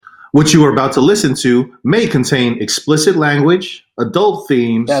What you are about to listen to may contain explicit language, adult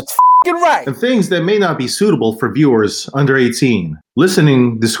themes, That's f***ing right, and things that may not be suitable for viewers under 18.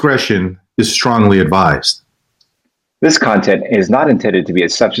 Listening discretion is strongly advised. This content is not intended to be a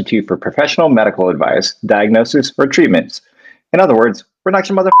substitute for professional medical advice, diagnosis, or treatments. In other words, we're not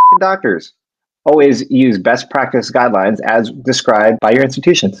your motherfucking doctors. Always use best practice guidelines as described by your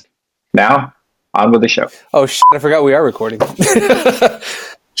institutions. Now, on with the show. Oh, shit, I forgot we are recording.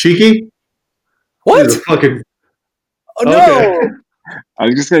 Cheeky? What? Fucking... Oh, no! Okay. I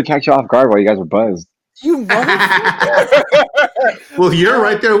was just going to catch you off guard while you guys were buzzed. You motherfucker! Well, you're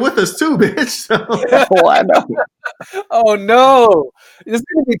right there with us too, bitch. So. Oh, I know. Oh, no! This is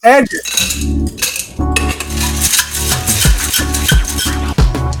going to be tangent.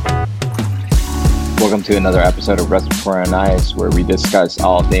 Welcome to another episode of Respiratory on Ice, where we discuss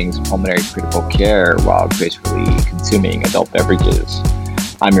all things pulmonary critical care while gracefully consuming adult beverages.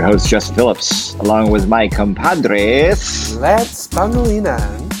 I'm your host, Justin Phillips, along with my compadres. Let's Pangolina.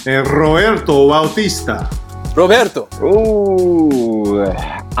 And Roberto Bautista. Roberto. Ooh,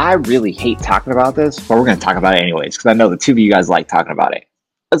 I really hate talking about this, but we're going to talk about it anyways, because I know the two of you guys like talking about it.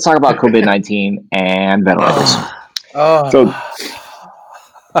 Let's talk about COVID-19 and ventilators. Okay.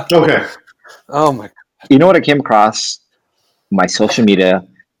 Oh, my God. You know what I came across? My social media,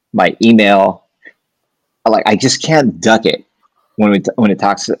 my email. I just can't duck it when it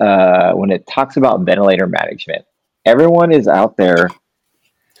talks about ventilator management. Everyone is out there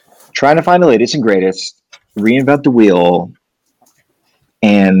trying to find the latest and greatest, reinvent the wheel,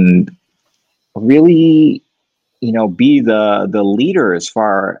 and really, be the leader as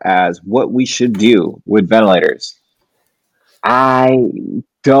far as what we should do with ventilators. I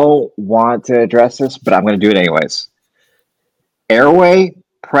don't want to address this, but I'm going to do it anyways. Airway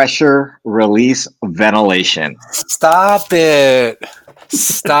pressure release ventilation. Stop it.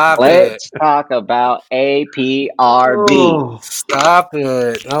 Let's talk about APRV. Oh. Stop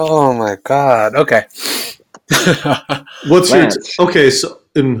it. Oh, my God. Okay. What's okay, so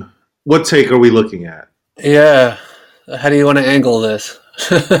what take are we looking at? Yeah. How do you want to angle this?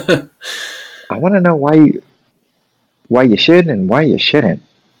 I want to know why you should and why you shouldn't.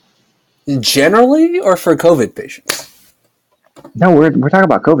 Generally, or for COVID patients? No, we're talking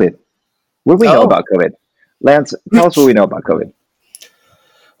about COVID. What do we know about COVID? Lance, tell us what we know about COVID.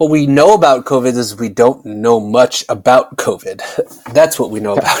 What we know about COVID is we don't know much about COVID. That's what we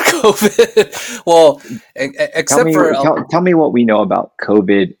know about COVID. Well, tell me what we know about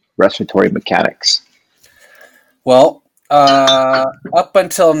COVID respiratory mechanics. Well, up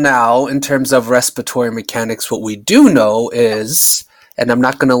until now, in terms of respiratory mechanics, what we do know is, and I'm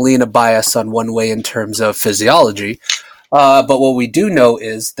not going to lean a bias on one way in terms of physiology, but what we do know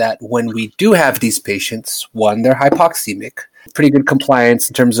is that when we do have these patients, one, they're hypoxemic, pretty good compliance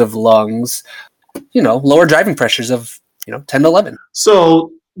in terms of lungs, lower driving pressures of, 10 to 11.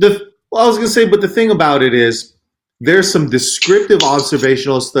 So, I was going to say, but the thing about it is, there's some descriptive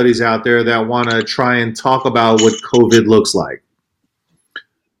observational studies out there that want to try and talk about what COVID looks like.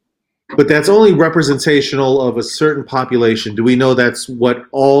 But that's only representational of a certain population. Do we know that's what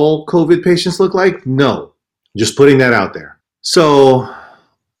all COVID patients look like? No. Just putting that out there. So,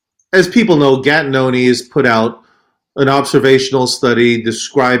 as people know, Gattinoni has put out an observational study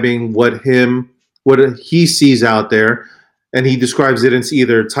describing what he sees out there. And he describes it as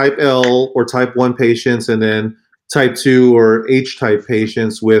either type L or type 1 patients, and then type 2 or H-type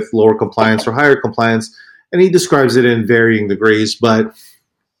patients with lower compliance or higher compliance. And he describes it in varying degrees. But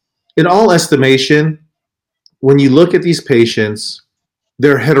in all estimation, when you look at these patients,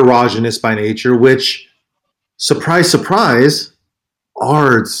 they're heterogeneous by nature, which, surprise, surprise,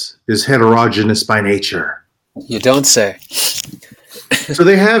 ARDS is heterogeneous by nature. You don't say. So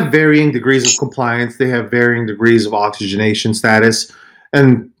they have varying degrees of compliance. They have varying degrees of oxygenation status.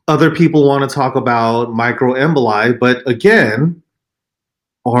 And other people want to talk about microemboli, but again,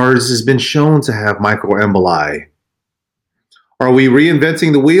 ARDS has been shown to have microemboli. Are we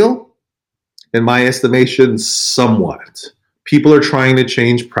reinventing the wheel? In my estimation, somewhat. People are trying to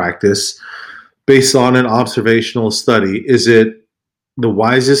change practice based on an observational study. Is it the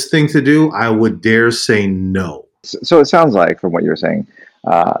wisest thing to do? I would dare say no. So it sounds like, from what you're saying,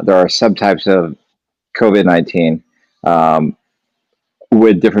 there are subtypes of COVID-19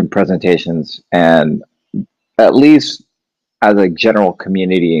 with different presentations, and at least as a general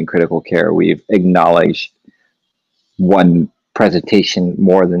community in critical care, we've acknowledged one presentation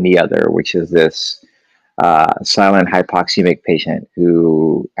more than the other, which is this silent hypoxemic patient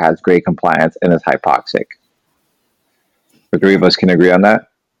who has great compliance and is hypoxic. The three of us can agree on that?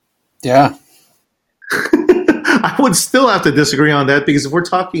 Yeah. I would still have to disagree on that because if we're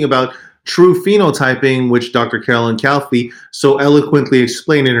talking about true phenotyping, which Dr. Carolyn Calfee so eloquently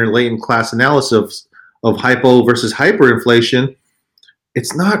explained in her latent class analysis of hypo versus hyperinflation,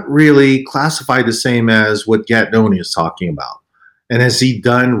 it's not really classified the same as what Gatnoni is talking about. And has he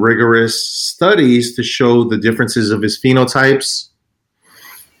done rigorous studies to show the differences of his phenotypes?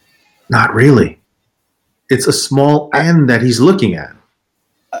 Not really. It's a small N that he's looking at.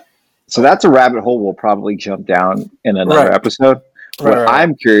 So that's a rabbit hole we'll probably jump down in another episode. What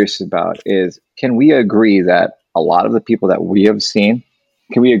I'm curious about is, can we agree that a lot of the people that we have seen,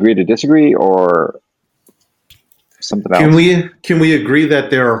 can we agree to disagree or something else? Can we agree that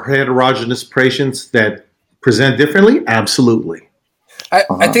there are heterogeneous patients that present differently? Absolutely.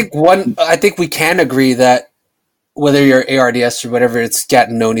 I think we can agree that whether you're ARDS or whatever, it's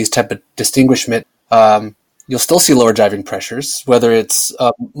Gattinoni's type of distinguishment, you'll still see lower driving pressures, whether it's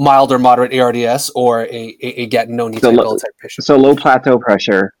mild or moderate ARDS or a Gattinoni type L-type patient. So low plateau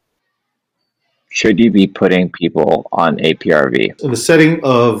pressure, should you be putting people on APRV? In the setting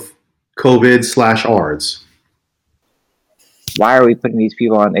of COVID/ARDS. Why are we putting these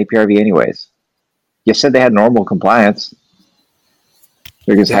people on APRV anyways? You said they had normal compliance.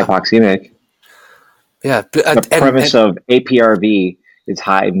 They're just hypoxemic. Yeah. The premise of APRV is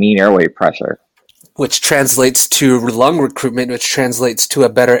high mean airway pressure. Which translates to lung recruitment, which translates to a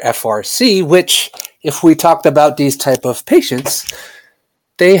better FRC, which, if we talked about these type of patients,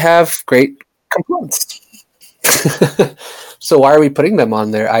 they have great compliance. So why are we putting them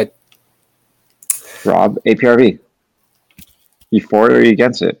on there? Rob, APRV. You for it or you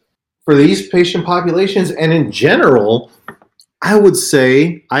against it? For these patient populations and in general, I would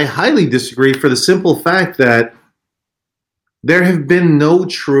say I highly disagree for the simple fact that there have been no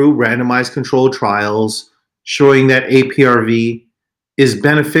true randomized controlled trials showing that APRV is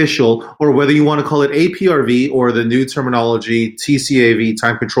beneficial, or whether you want to call it APRV or the new terminology TCAV,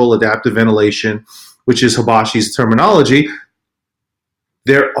 time control adaptive ventilation, which is Hibashi's terminology.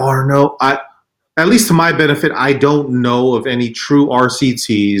 There are no, at least to my benefit, I don't know of any true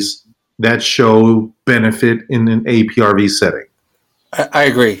RCTs that show benefit in an APRV setting. I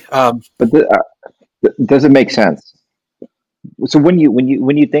agree. But does it make sense? So when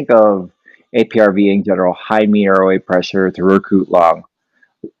you think of APRV in general, high mean airway pressure to recruit lung,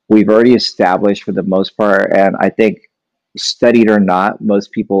 we've already established for the most part, and I think studied or not,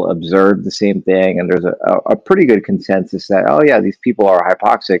 most people observe the same thing, and there's a pretty good consensus that, oh yeah, these people are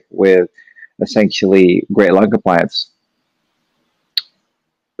hypoxic with essentially great lung compliance.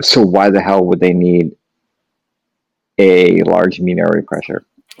 So why the hell would they need a large mean airway pressure?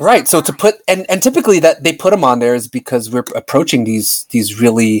 Right. So to put and typically that they put them on there is because we're approaching these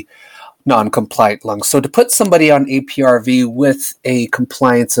really non-compliant lungs. So to put somebody on APRV with a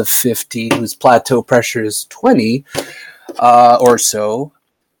compliance of 50, whose plateau pressure is 20 or so,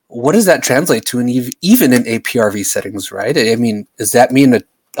 what does that translate to? And even in APRV settings, right? I mean, does that mean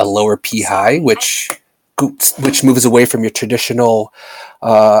a lower P high, which moves away from your traditional,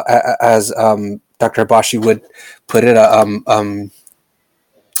 as Dr. Hibashi would put it,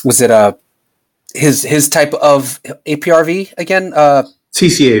 was it his type of APRV again?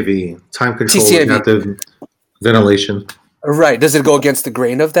 TCAV, time control adaptive ventilation. Right. Does it go against the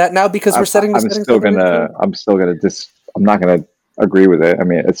grain of that now because we're setting the settings? I'm not gonna agree with it. I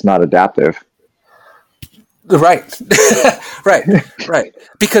mean, it's not adaptive. Right. right.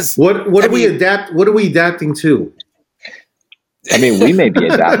 Because what are we adapting to? I mean, we may be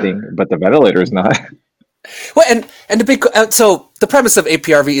adapting, but the ventilator is not. Well, and the big so the premise of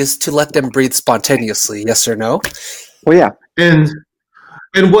APRV is to let them breathe spontaneously. Yes or no? Well, yeah.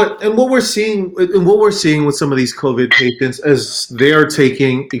 And what we're seeing with some of these COVID patients is they are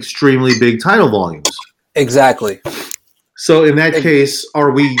taking extremely big tidal volumes. Exactly. So in that case,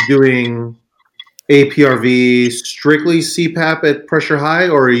 are we doing APRV strictly CPAP at pressure high,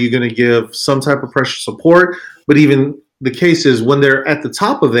 or are you going to give some type of pressure support? But even the case is when they're at the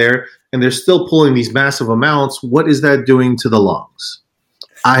top of there and they're still pulling these massive amounts, what is that doing to the lungs?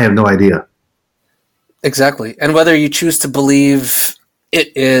 I have no idea. Exactly. And whether you choose to believe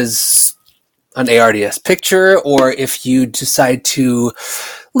it is an ARDS picture, or if you decide to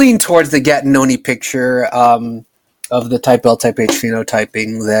lean towards the Gattinoni picture of the type L, type H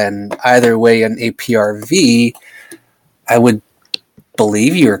phenotyping, then either way an APRV, I would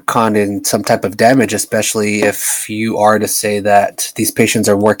believe you're causing some type of damage, especially if you are to say that these patients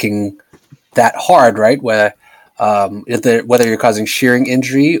are working that hard, right? Whether you're causing shearing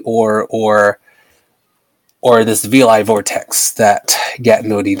injury or this VLI vortex that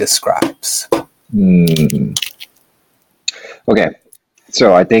Gattinoni describes. Okay,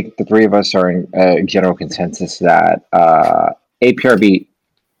 So I think the three of us are in general consensus that APRV,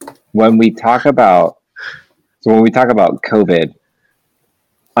 when we talk about COVID,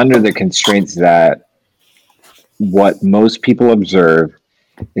 under the constraints that what most people observe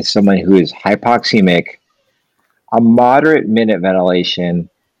is someone who is hypoxemic, a moderate minute ventilation,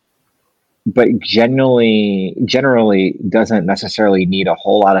 but generally doesn't necessarily need a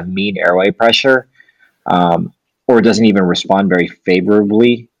whole lot of mean airway pressure, or doesn't even respond very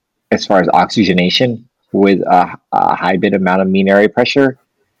favorably as far as oxygenation with a high bit amount of mean airway pressure.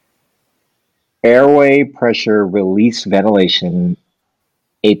 Airway pressure release ventilation,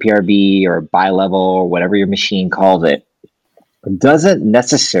 APRV or bi-level or whatever your machine calls it, doesn't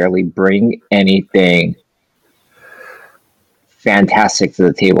necessarily bring anything fantastic to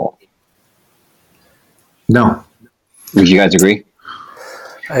the table. No. Would you guys agree?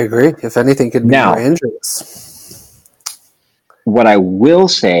 I agree. If anything, it could be more injurious. What I will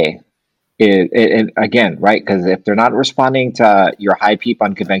say is, and again, right, because if they're not responding to your high PEEP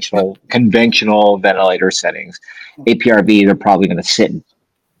on conventional ventilator settings, APRV, they're probably going to sit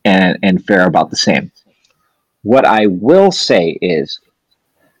and fare about the same. What I will say is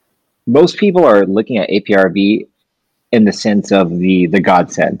most people are looking at APRV in the sense of the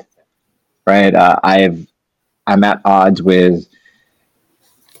godsend, right? I'm at odds with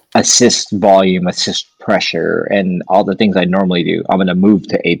assist volume, assist pressure, and all the things I normally do. I'm going to move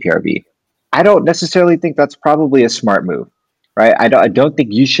to APRV. I don't necessarily think that's probably a smart move, right? I don't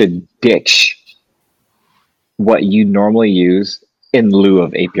think you should ditch what you normally use in lieu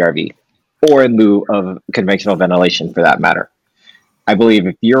of APRV or in lieu of conventional ventilation for that matter. I believe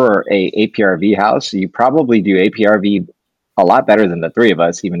if you're a APRV house, you probably do APRV a lot better than the three of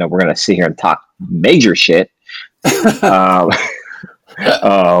us, even though we're going to sit here and talk major shit. But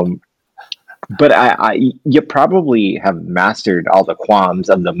you probably have mastered all the qualms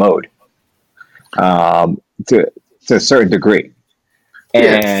of the mode to a certain degree.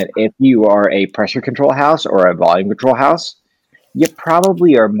 And if you are a pressure control house or a volume control house, you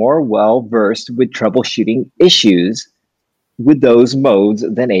probably are more well versed with troubleshooting issues with those modes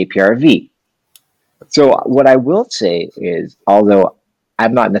than APRV. So what I will say is, although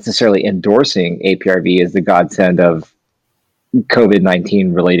I'm not necessarily endorsing APRV as the godsend of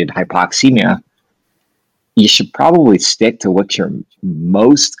COVID-19 related hypoxemia, you should probably stick to what you're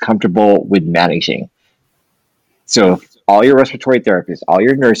most comfortable with managing. So if all your respiratory therapists, all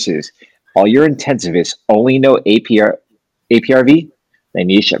your nurses, all your intensivists only know APRV, then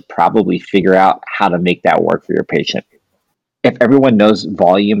you should probably figure out how to make that work for your patient. If everyone knows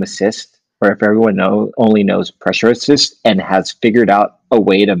volume assist, or if everyone only knows pressure assist and has figured out a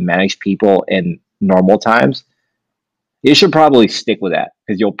way to manage people in normal times, you should probably stick with that,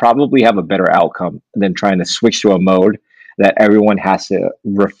 because you'll probably have a better outcome than trying to switch to a mode that everyone has to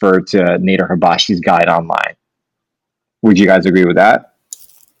refer to Nader Habashi's guide online. Would you guys agree with that?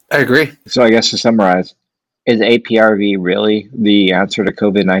 I agree. So I guess to summarize, is APRV really the answer to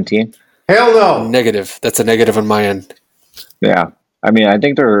COVID-19? Hell no. Negative. That's a negative on my end. Yeah. I mean, I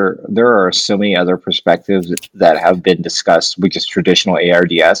think there are so many other perspectives that have been discussed with just traditional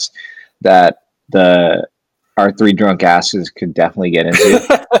ARDS that our three drunk asses could definitely get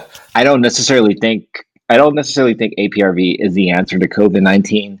into. I don't necessarily think APRV is the answer to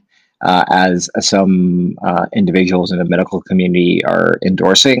COVID-19, as some individuals in the medical community are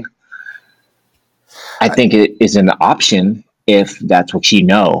endorsing. I think it is an option if that's what you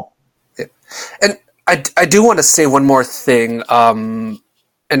know. And I do want to say one more thing, and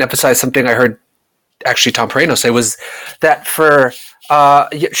emphasize something I heard actually Tom Perino say, was that for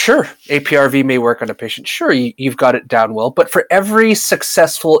sure, APRV may work on a patient. Sure, you've got it down well, but for every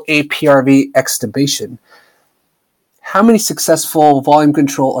successful APRV extubation, how many successful volume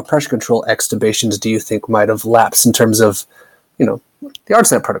control or pressure control extubations do you think might have lapsed in terms of, the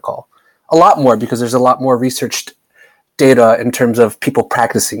ARDSNet protocol? A lot more, because there's a lot more researched data in terms of people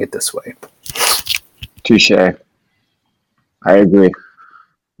practicing it this way. Touche. I agree.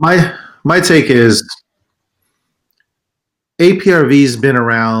 My take is APRV's been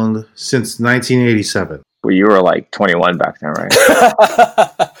around since 1987. Well, you were like 21 back then, right?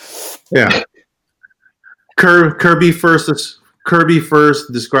 Yeah. Kirby first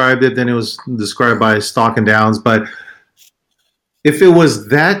described it, then it was described by Stock and Downs. But if it was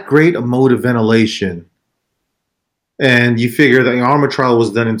that great a mode of ventilation, and you figure that the ARMOR trial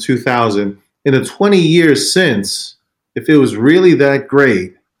was done in 2000, in the 20 years since, if it was really that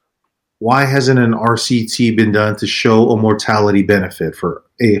great, why hasn't an RCT been done to show a mortality benefit for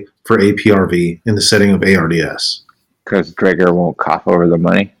APRV in the setting of ARDS? Because Draeger won't cough over the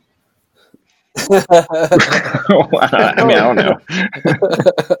money. I mean, I don't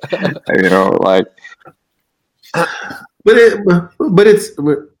know. Like. But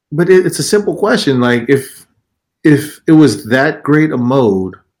it's a simple question. Like, if it was that great a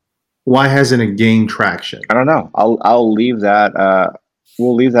mode, why hasn't it gained traction? I don't know. I'll leave that.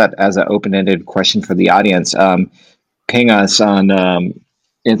 We'll leave that as an open-ended question for the audience. Ping us on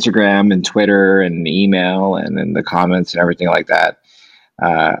Instagram and Twitter and email and in the comments and everything like that.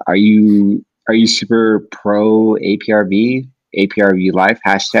 Are you super pro APRV life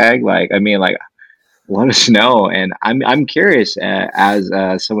hashtag? Like, I mean, like, let us know. And I'm curious as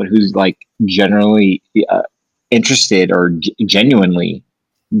someone who's like generally interested or generally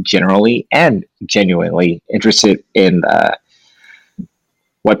and genuinely interested in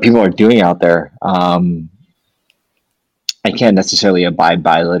what people are doing out there. I can't necessarily abide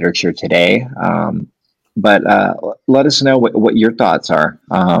by literature today, but let us know what your thoughts are.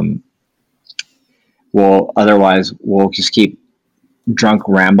 Otherwise we'll just keep drunk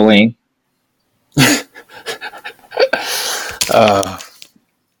rambling. I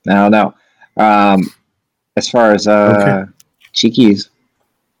don't know. As far as Cheekies,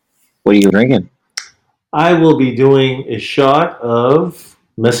 what are you drinking? I will be doing a shot of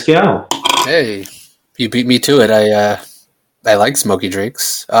mezcal. Hey, you beat me to it. I like smoky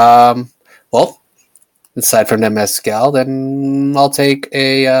drinks. Well, aside from the mezcal, then I'll take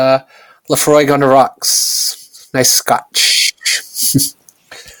a Lefroy on the rocks. Nice scotch.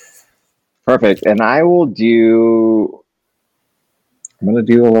 Perfect. And I will do. I'm gonna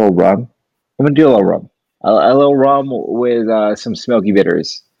do a little rum. A little rum with some smoky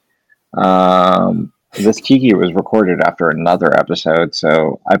bitters. This Kiki was recorded after another episode,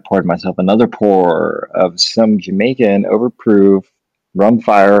 so I poured myself another pour of some Jamaican overproof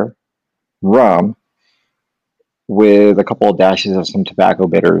Rumfire rum with a couple of dashes of some tobacco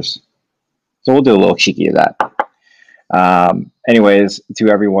bitters. So we'll do a little cheeky of that. Anyways, to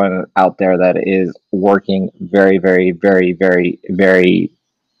everyone out there that is working very, very, very, very, very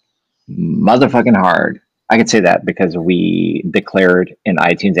motherfucking hard. I can say that because we declared in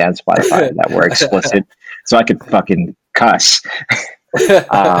iTunes and Spotify that we're explicit, so I could fucking cuss.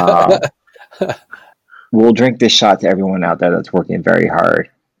 We'll drink this shot to everyone out there that's working very hard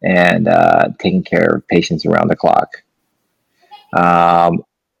and taking care of patients around the clock.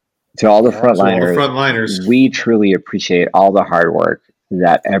 To all the frontliners, we truly appreciate all the hard work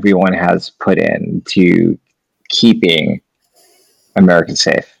that everyone has put in to keeping America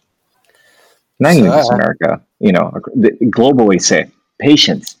safe. Not even just America, globally safe.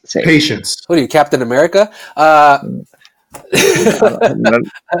 Patients safe. Patients. What are you, Captain America?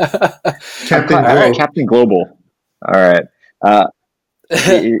 Captain Global. All right.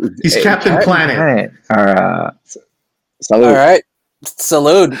 He's Captain Planet. Salute. All right.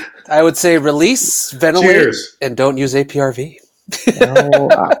 Salute. I would say release, ventilate, and don't use APRV. No,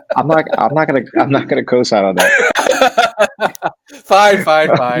 I'm not gonna co-sign on that. Fine.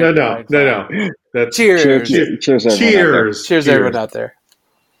 No. That's cheers, everyone out there.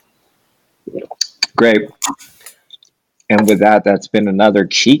 Great. And with that, that's been another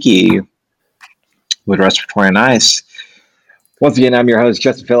Cheeky with Respiratory on Ice. Once again, I'm your host,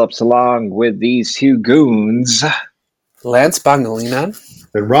 Justin Phillips, along with these two goons, Lance Bangalinan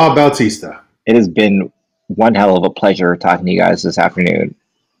and Rob Bautista. It has been one hell of a pleasure talking to you guys this afternoon.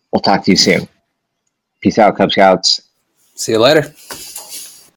 We'll talk to you soon. Peace out, Cub Scouts. See you later.